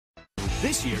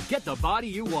This year, get the body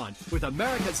you want with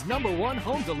America's #1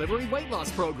 home delivery weight loss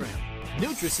program.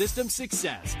 Nutrisystem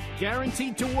Success,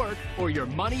 guaranteed to work or your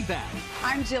money back.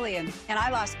 I'm Jillian, and I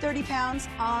lost 30 pounds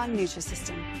on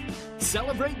Nutrisystem.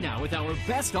 Celebrate now with our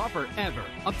best offer ever,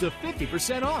 up to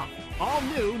 50% off. All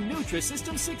new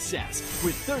Nutrisystem Success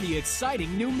with 30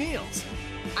 exciting new meals.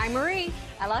 I'm Marie.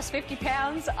 I lost 50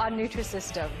 pounds on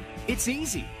Nutrisystem. It's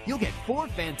easy. You'll get 4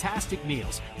 fantastic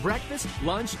meals, breakfast,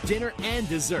 lunch, dinner, and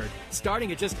dessert,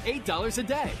 starting at just $8 a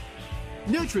day.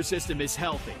 Nutrisystem is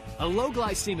healthy, a low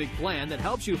glycemic plan that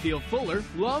helps you feel fuller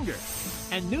longer.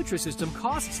 And Nutrisystem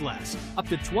costs less, up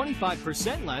to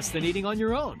 25% less than eating on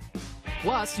your own.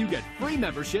 Plus, you get free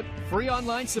membership, free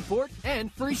online support,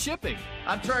 and free shipping.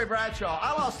 I'm Terry Bradshaw.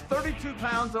 I lost 32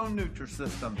 pounds on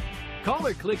Nutrisystem. Call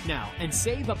or click now and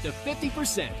save up to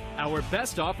 50%, our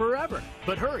best offer ever.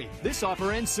 But hurry, this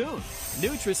offer ends soon.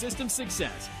 Nutrisystem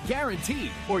Success, guaranteed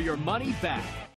or your money back.